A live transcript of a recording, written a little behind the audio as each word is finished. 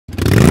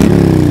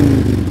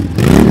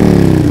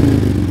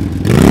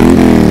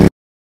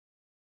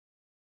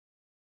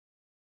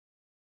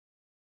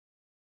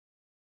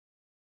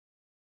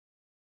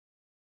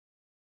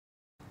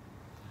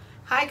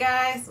Hi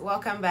guys,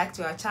 welcome back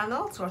to our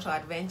channel, Throttle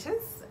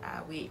Adventures.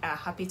 We are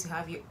happy to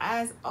have you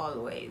as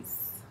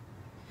always.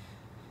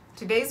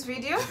 Today's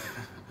video,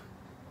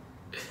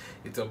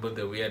 it's about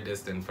the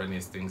weirdest and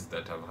funniest things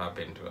that have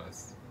happened to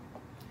us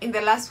in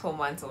the last 4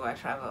 months of our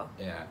travel.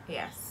 Yeah.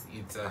 Yes.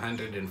 It's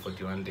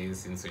 141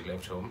 days since we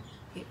left home.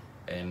 Yeah.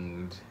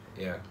 And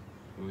yeah,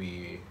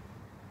 we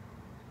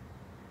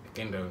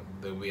kind of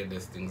the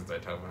weirdest things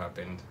that have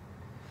happened.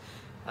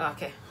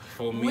 Okay.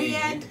 For me,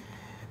 weird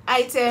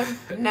item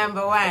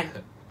number 1.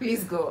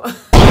 Please go.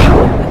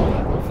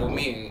 For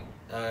me,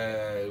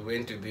 I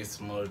went to this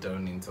small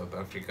town in South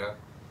Africa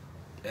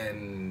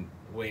and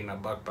we're in a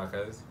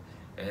backpackers,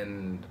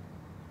 and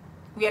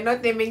we are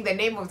not naming the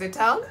name of the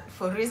town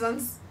for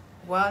reasons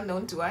well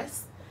known to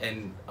us.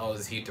 And I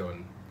was hit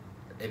on,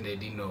 and I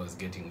didn't know I was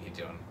getting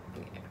hit on.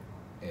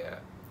 Yeah.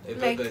 I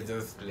thought that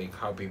just like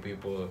happy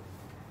people,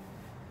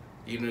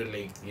 you know,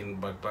 like in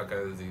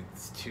backpackers,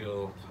 it's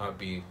chill,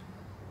 happy.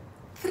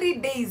 3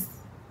 days.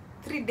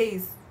 3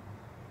 days.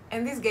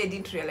 And this guy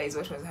didn't realize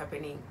what was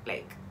happening.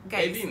 Like,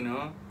 guys. I didn't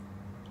know.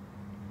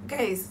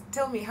 Guys,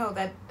 tell me how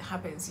that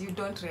happens. You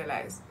don't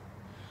realize.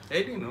 I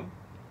didn't know.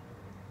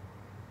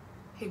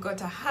 He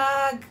got a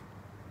hug.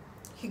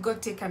 He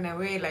got taken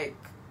away. Like,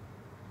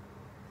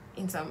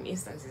 in some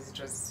instances,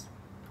 it was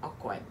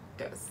awkward.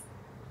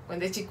 When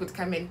the chick would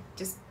come and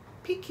just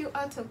pick you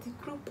out of the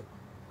group.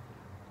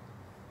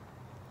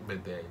 But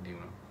I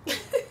didn't know.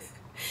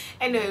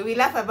 Anyway, we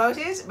laugh about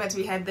it, but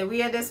we had the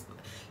weirdest.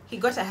 He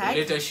got a hug.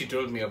 Later, she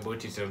told me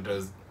about it, and I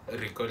was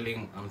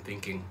recalling. I'm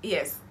thinking.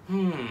 Yes.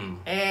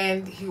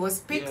 And he was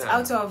picked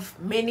out of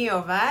many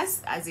of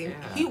us, as in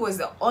he was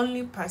the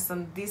only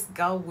person this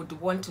girl would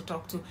want to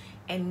talk to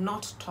and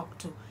not talk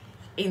to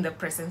in the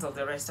presence of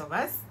the rest of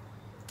us.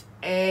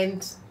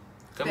 And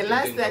Come the to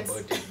last think that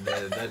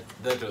about it,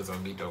 that was a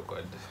bit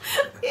awkward.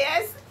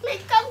 yes,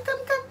 like come,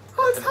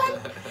 holds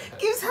hand,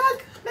 gives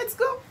hug, let's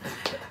go.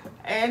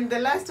 And the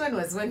last one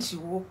was when she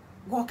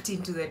walked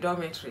into the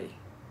dormitory.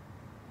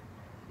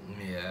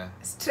 Yeah.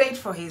 Straight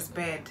for his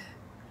bed.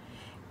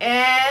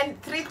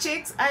 And 3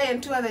 chicks, I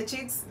and 2 other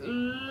chicks,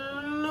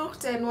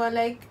 looked and were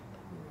like,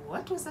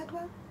 what was that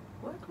one?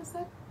 What was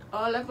that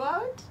all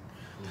about?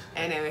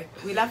 Anyway,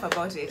 we laugh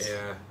about it.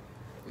 Yeah.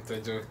 It's a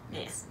joke.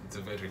 It's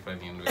very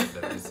funny and weird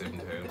at the same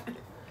time.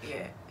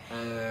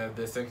 Yeah.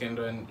 The second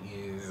one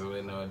is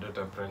when our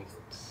daughter pranked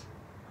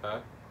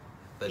her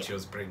that she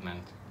was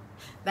pregnant.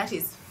 That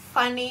is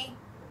funny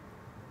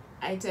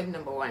item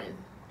number 1.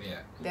 Yeah.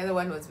 The other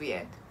one was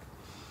weird.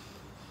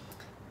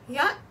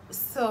 Yeah,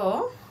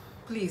 so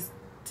please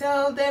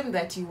tell them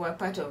that you were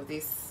part of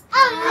this.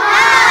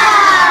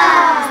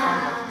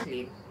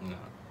 Clean. No.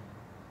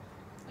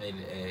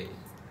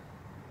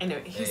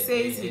 Anyway, he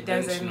says he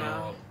doesn't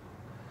know.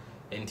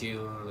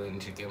 Until when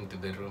she came to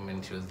the room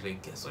and she was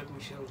like, guess what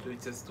Michelle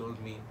just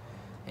told me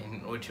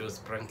and what she was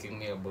pranking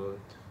me about.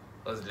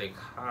 I was like,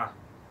 ha.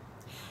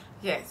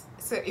 Yes,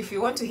 so if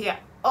you want to hear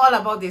all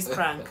about this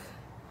prank,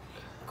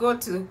 go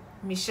to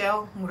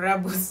Michelle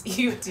Murabu's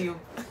YouTube.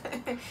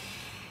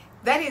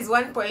 That is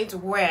one point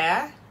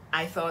where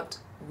I thought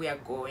we are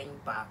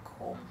going back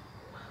home.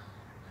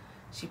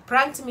 She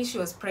pranked me she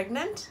was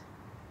pregnant.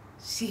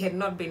 She had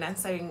not been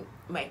answering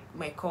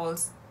my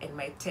calls and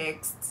my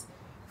texts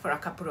for a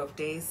couple of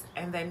days,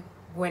 and then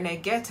when I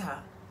get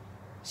her,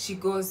 she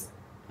goes,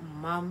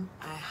 Mom,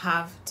 I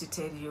have to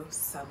tell you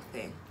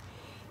something.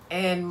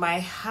 And my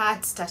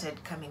heart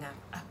started coming up.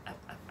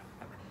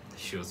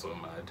 She was so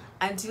mad.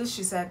 Until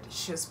she said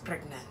she was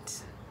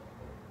pregnant.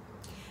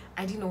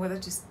 I didn't know whether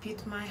to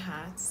spit my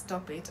heart,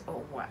 stop it,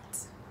 or what.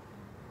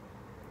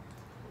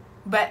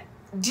 But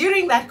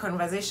during that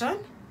conversation,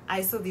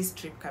 I saw this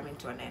trip coming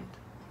to an end.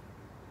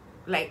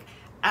 Like,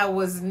 I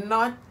was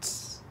not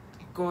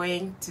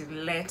going to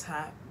let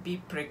her be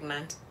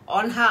pregnant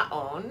on her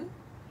own.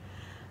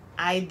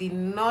 I did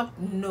not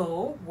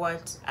know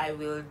what I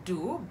will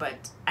do,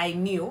 but I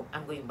knew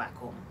I'm going back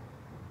home.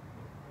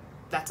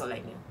 That's all I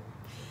knew.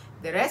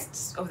 The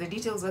rest of the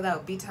details, whether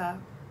I'll beat her,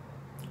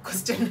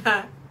 question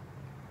her,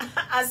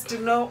 ask to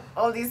know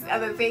all these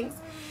other things,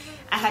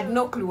 I had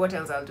no clue what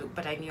else I'll do,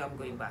 but I knew I'm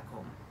going back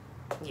home.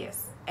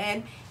 Yes.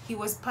 And he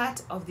was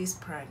part of this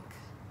prank.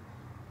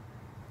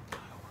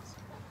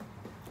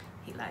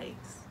 He lies.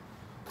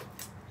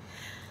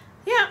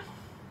 Yeah.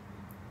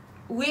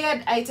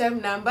 Weird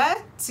item number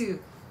 2.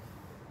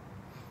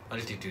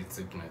 Altitude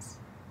sickness.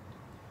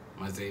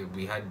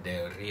 We had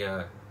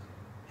diarrhea,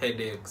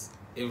 headaches,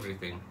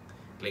 everything.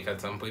 Like at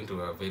some point we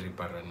were very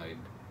paranoid.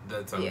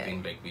 That's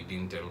something like we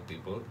didn't tell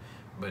people,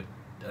 but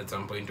at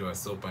some point we were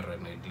so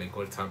paranoid. Like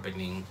what's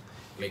happening?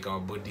 Like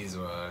our bodies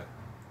were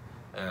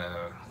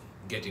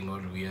getting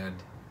all weird.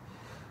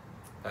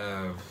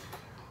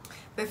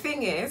 The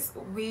thing is,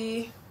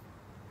 we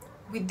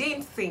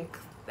didn't think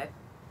that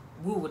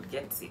we would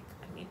get sick.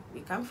 I mean,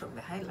 we come from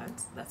the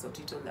highlands, that's what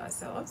we told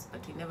ourselves,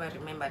 but we never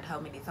remembered how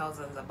many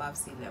thousands above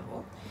sea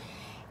level.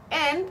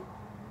 And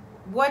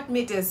what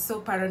made us so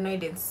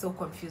paranoid and so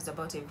confused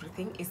about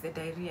everything is the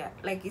diarrhea.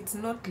 Like, it's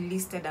not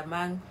listed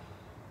among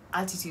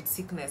altitude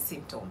sickness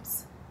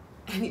symptoms.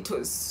 And it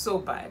was so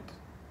bad.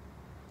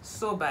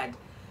 So bad.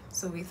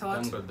 So we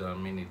thought... Thank God there are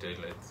many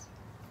toilets.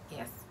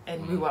 Yes.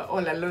 And we were all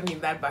alone in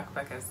that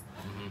backpackers.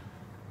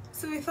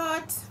 So we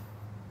thought,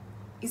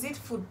 is it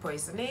food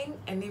poisoning?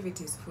 And if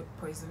it is food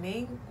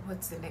poisoning,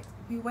 what's the next?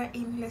 We were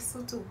in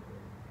Lesotho,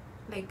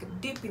 like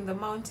deep in the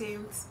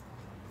mountains,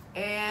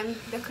 and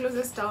the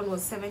closest town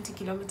was 70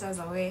 kilometers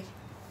away,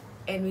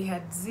 and we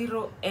had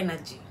zero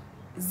energy.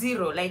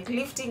 Zero. Like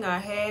lifting our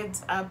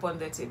heads up on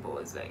the table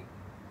was like...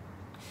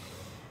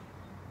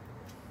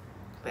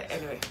 But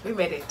anyway, we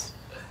made it.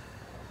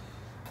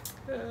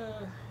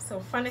 So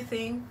funny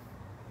thing,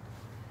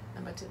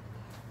 number 2.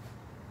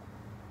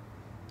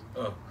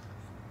 Oh,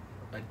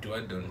 to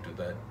add on to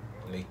that,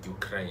 like you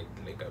cried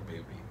like a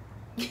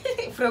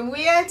baby. From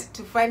weird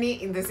to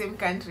funny in the same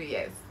country,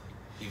 yes.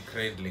 You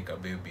cried like a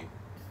baby.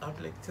 I'm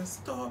like,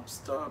 just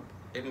stop.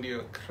 And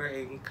you're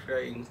crying.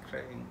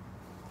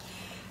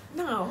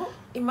 Now,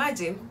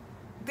 imagine,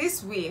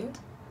 this wind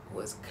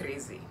was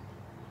crazy.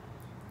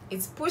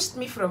 It's pushed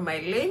me from my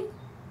lane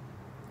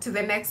to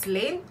the next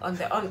lane on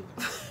the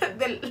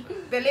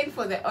the lane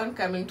for the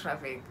oncoming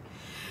traffic.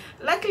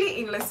 Luckily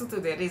in Lesotho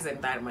there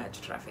isn't that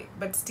much traffic,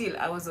 but still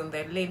I was on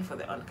the lane for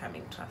the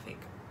oncoming traffic.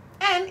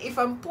 And if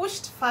I'm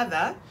pushed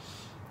further,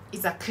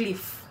 it's a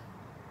cliff.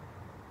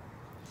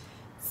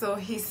 So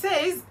he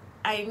says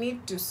I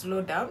need to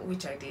slow down,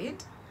 which I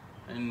did,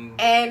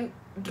 and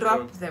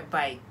drop the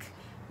bike.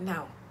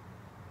 Now,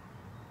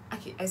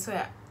 okay, I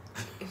swear,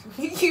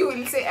 you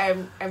will say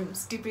I'm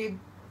stupid,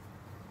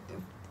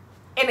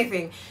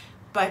 anything,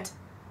 but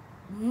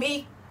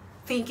me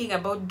thinking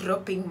about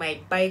dropping my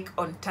bike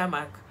on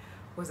tarmac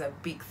was a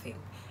big thing.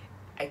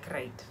 I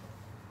cried.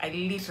 I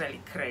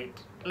literally cried.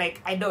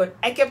 Like,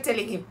 I kept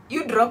telling him,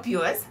 you drop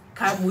yours,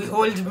 come we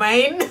hold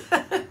mine.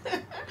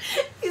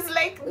 He's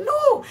like,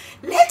 no,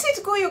 let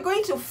it go, you're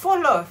going to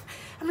fall off.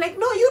 I'm like,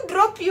 no, you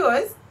drop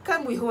yours,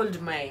 come we hold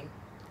mine.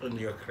 And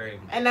you're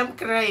crying. And I'm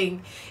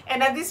crying.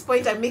 And at this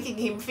point, I'm making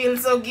him feel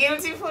so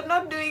guilty for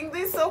not doing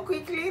this so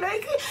quickly.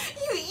 Like,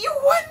 you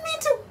want me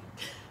to...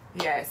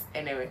 Yes,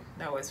 anyway,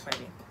 that was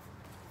funny.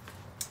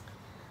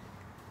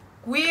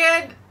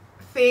 Weird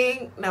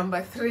thing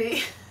number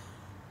 3.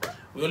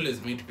 We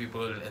always meet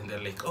people and they're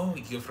like, oh,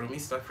 you're from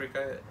East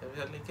Africa? And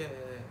we're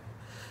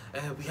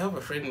like, we have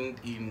a friend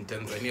in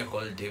Tanzania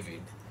called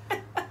David.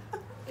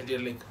 And you're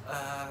like,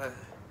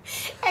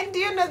 And do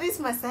you know this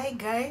Maasai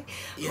guy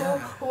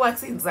who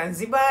works in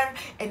Zanzibar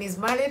and is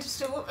married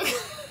to...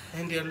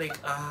 And you're like,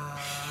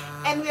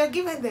 And we are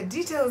given the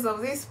details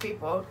of these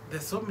people.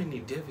 There's so many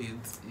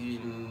Davids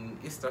in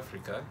East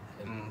Africa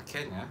and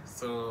Kenya,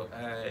 so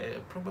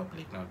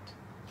probably not.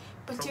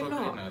 But probably you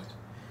know, not.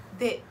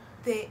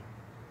 the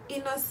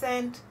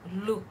innocent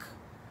look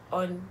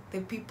on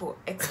the people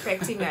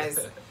expecting us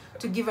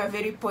to give a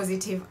very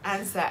positive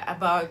answer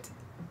about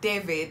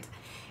David,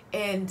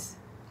 and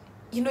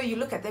you know, you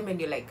look at them and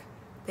you're like,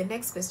 the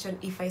next question,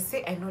 if I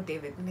say I know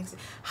David, the next,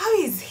 how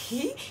is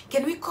he?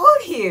 Can we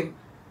call him?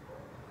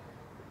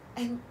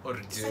 And or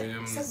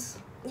James.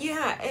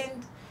 Yeah,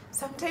 and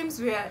sometimes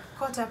we are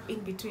caught up in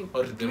between.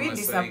 Or do we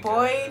disappoint?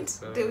 Guy,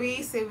 so. Do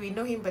we say we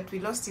know him but we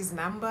lost his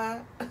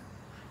number?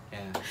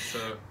 Yeah, so,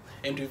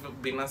 and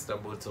we've been asked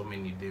about so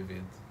many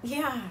Davids.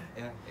 Yeah.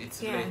 Yeah,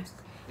 it's yeah. like...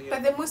 Yeah.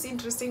 But the most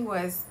interesting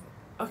was,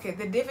 okay,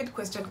 the David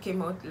question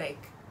came out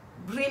like,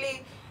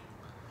 really,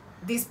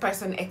 this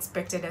person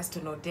expected us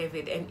to know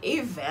David. And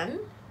even,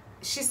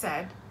 she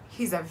said,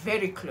 he's a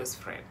very close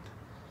friend.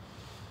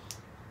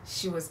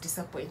 She was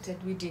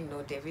disappointed we didn't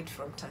know David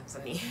from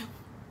Tanzania.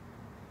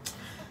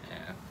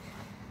 Yeah.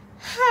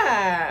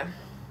 Ha!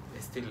 I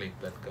still like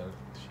that girl.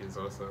 She's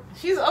awesome.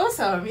 She's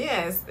awesome,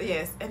 yes.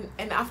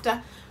 And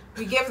after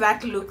we gave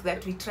that look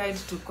that we tried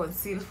to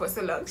conceal for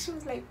so long, she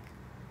was like,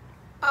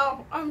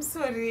 oh, I'm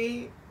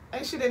sorry.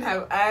 I shouldn't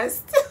have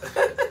asked.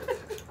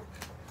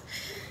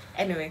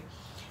 Anyway.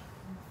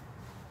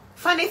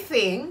 Funny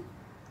thing,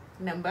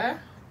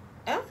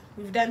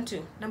 we've done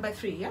 2. Number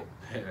 3, yeah?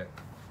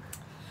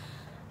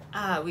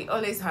 We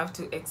always have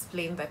to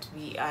explain that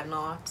we are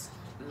not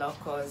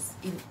locals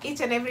in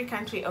each and every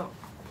country of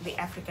the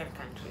African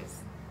countries.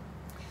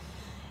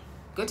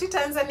 Go to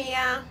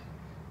Tanzania.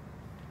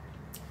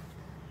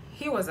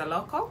 He was a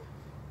local.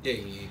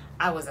 Yeah.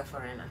 I was a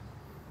foreigner.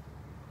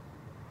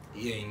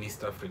 Yeah, in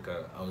East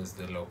Africa, I was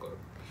the local.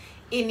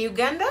 In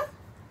Uganda,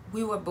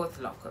 we were both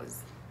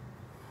locals.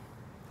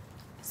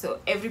 So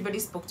everybody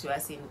spoke to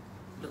us in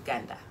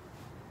Luganda.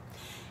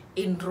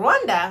 In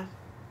Rwanda,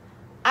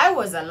 I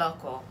was a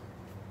local.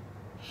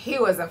 He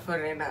was a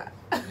foreigner.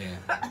 Yeah.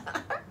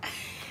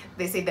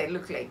 They said I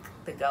look like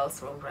the girls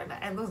from Rwanda,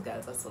 and those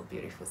girls are so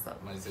beautiful. So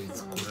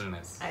it's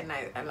coolness. And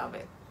I love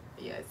it.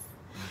 Yes.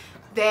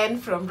 Then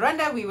from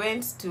Rwanda we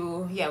went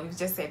to, we've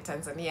just said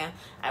Tanzania.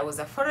 I was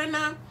a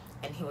foreigner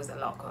and he was a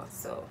local.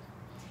 So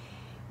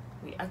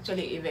we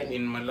actually even...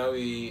 In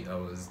Malawi, I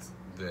was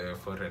the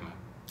foreigner.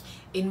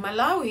 In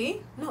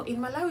Malawi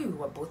we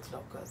were both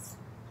locals.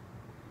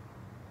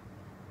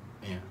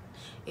 Yeah.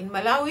 In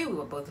Malawi we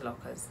were both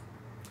locals.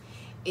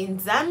 In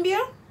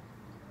Zambia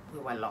we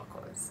were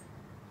locals.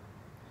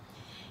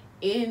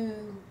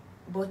 In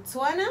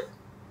Botswana,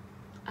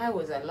 I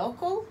was a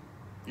local.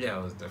 Yeah, I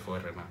was the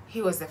foreigner.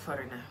 He was the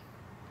foreigner.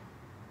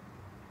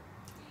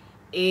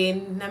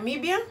 In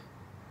Namibia,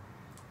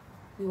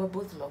 we were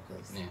both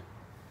locals. Yeah.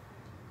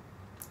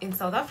 In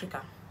South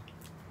Africa,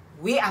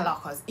 we are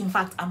locals. In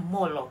fact, I'm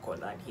more local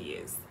than he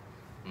is.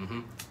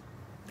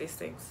 These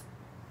things.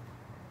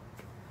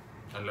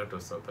 A lot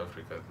of South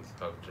Africans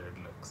have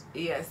dreadlocks.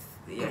 Yes,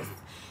 yes.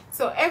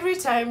 So every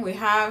time we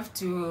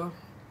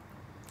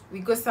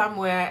go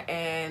somewhere,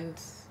 and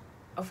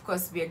of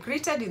course we are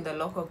greeted in the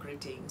local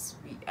greetings.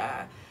 We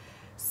are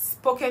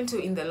spoken to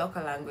in the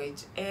local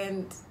language,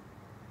 and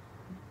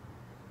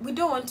we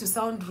don't want to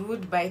sound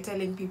rude by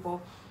telling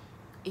people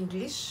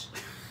English.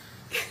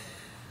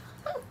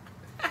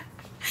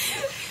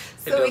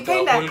 So we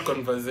kind of whole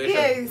conversation.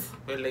 Yes.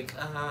 We're like,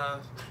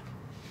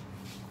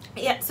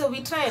 Yeah, so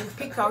we try and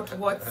pick out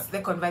what the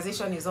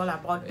conversation is all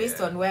about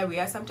based on where we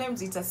are.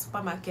 Sometimes it's a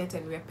supermarket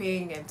and we're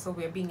paying, and so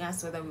we're being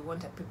asked whether we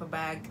want a paper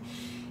bag.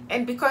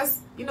 And because,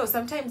 you know,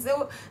 sometimes they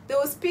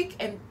will speak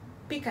and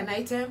pick an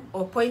item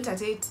or point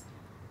at it.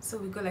 So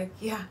we go like,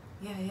 yeah.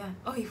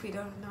 Oh, if we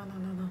don't, no.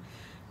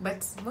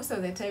 But most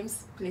of the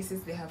times,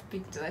 places they have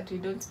picked that we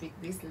don't speak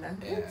this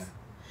language. Yeah.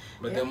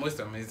 But the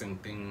most amazing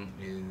thing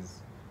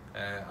is,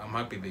 I'm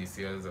happy they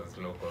see us as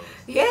locals.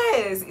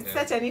 Yes, it's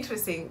such an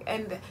interesting.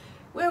 And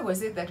where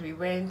was it that we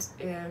went?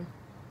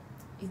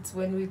 It's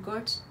when we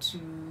were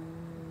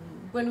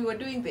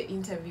doing the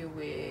interview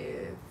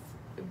with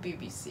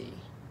BBC.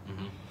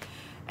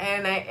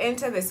 And I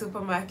entered the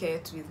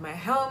supermarket with my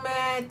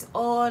helmet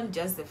on,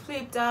 just the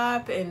flipped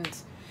up, and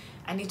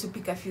I need to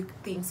pick a few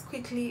things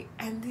quickly.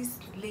 And this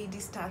lady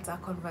starts a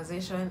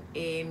conversation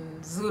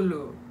in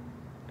Zulu,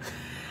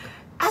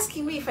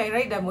 asking me if I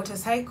ride a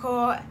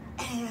motorcycle.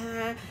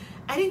 I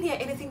didn't hear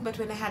anything, but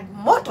when I had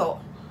moto,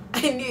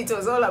 I knew it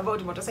was all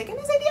about motorcycle.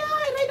 And I said, yeah,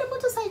 I ride a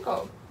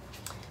motorcycle.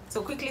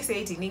 So quickly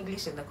say it in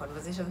English, and the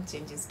conversation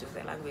changes to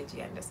the language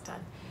you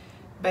understand.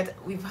 But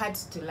we've had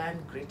to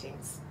learn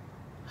greetings.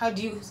 How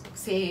do you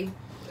say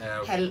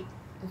hello?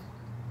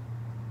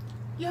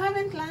 You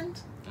haven't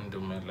learned?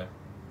 Dumela.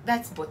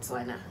 That's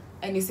Botswana.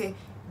 And you say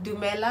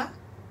Dumela,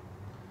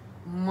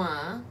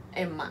 ma,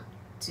 Emma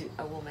to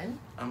a woman.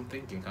 I'm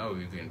thinking, how are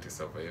we going to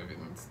survive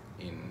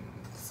in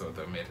South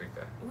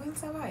America? We'll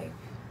survive.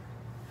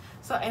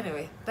 So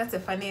anyway, that's the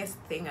funniest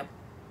thing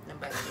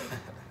about it.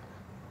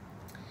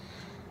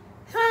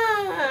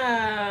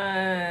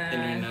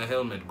 And when a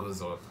helmet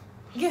goes off.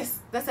 Yes,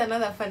 that's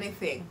another funny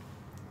thing.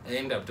 I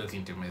end up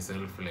talking to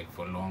myself like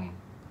for long,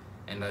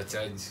 and her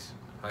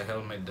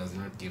helmet does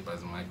not keep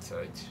as much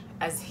charge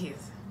as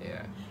his.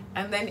 Yeah.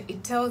 And then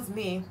it tells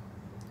me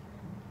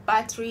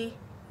battery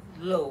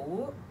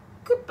low,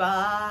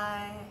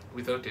 goodbye.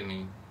 Without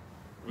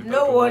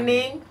no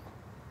warning,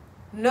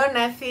 no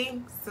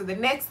nothing. So the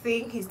next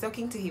thing, he's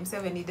talking to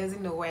himself and he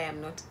doesn't know why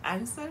I'm not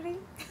answering.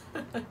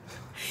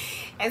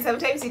 And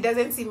sometimes he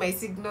doesn't see my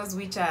signals,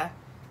 which are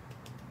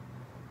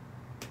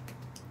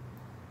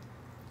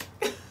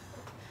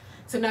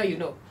so now you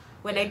know.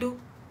 When I do,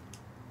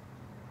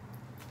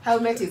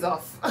 helmet is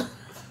off.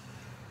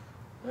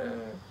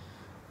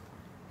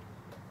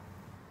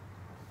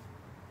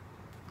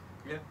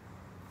 Yeah.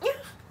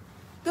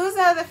 Those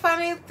are the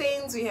funny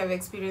things we have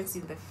experienced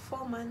in the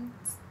 4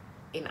 months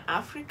in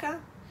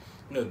Africa.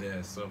 No, there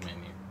are so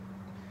many.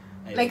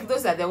 Like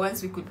those are the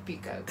ones we could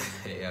pick out.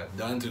 Yeah,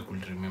 the ones we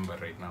could remember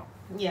right now.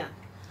 Yeah.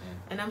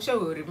 And I'm sure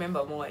we'll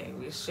remember more and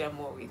we'll share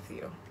more with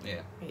you.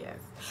 Yeah. Yes.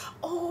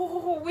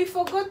 Oh, we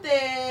forgot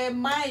the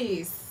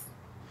mice.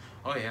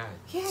 Oh yeah.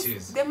 Yes.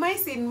 Jeez. The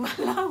mice in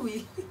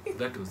Malawi.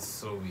 That was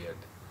so weird.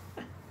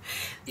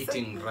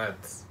 Eating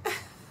rats.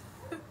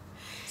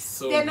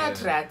 So they're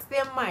not rats,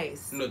 they're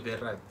mice. No, they're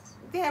rats.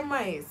 They're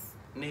mice.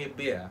 No,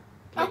 bear.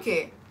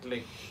 Okay.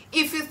 Like,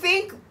 if you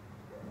think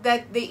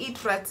that they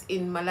eat rats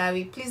in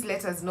Malawi, please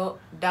let us know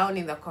down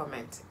in the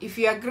comments. If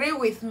you agree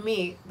with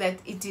me that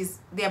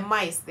they're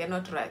mice, they're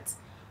not rats,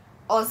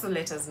 also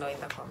let us know in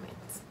the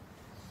comments.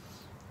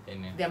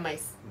 They're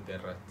mice. They're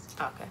rats.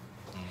 Okay.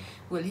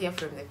 We'll hear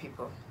from the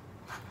people.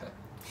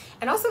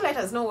 And also let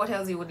us know what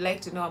else you would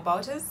like to know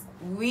about us.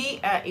 We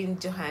are in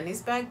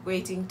Johannesburg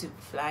waiting to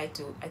fly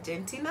to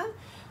Argentina.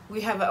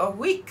 We have a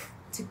week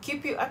to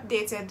keep you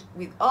updated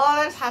with all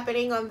that's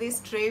happening on this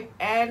trip,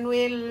 and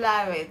we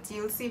love it.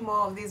 You'll see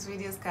more of these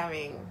videos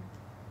coming.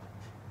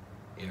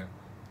 Yeah.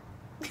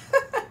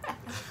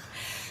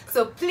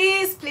 So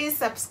please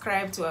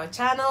subscribe to our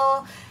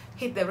channel,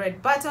 hit the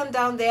red button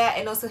down there,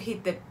 and also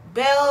hit the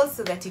bell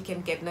so that you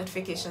can get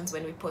notifications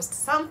when we post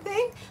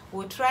something.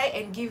 We'll try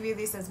and give you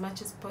this as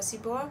much as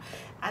possible.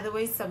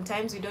 Otherwise,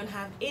 sometimes we don't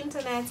have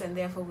internet and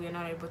therefore we are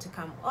not able to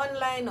come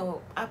online or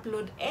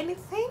upload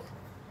anything.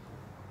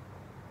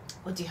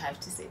 What do you have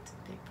to say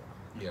to people?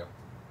 Yeah.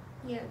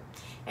 Yeah.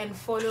 And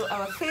follow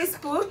our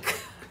Facebook.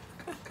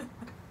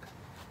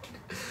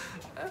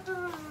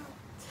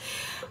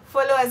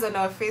 Follow us on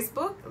our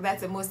Facebook.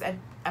 That's the most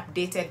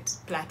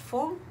updated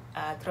platform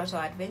throughout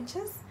our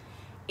adventures.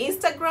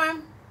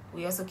 Instagram,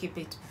 We also keep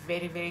it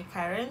very, very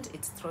current.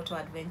 It's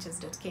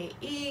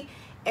throttleadventures.ke,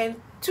 and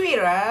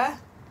Twitter,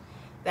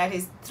 that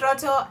is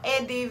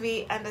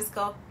throttleadv_ke.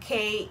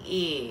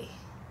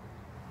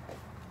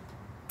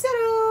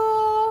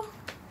 Ta-da!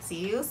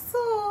 See you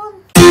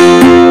soon.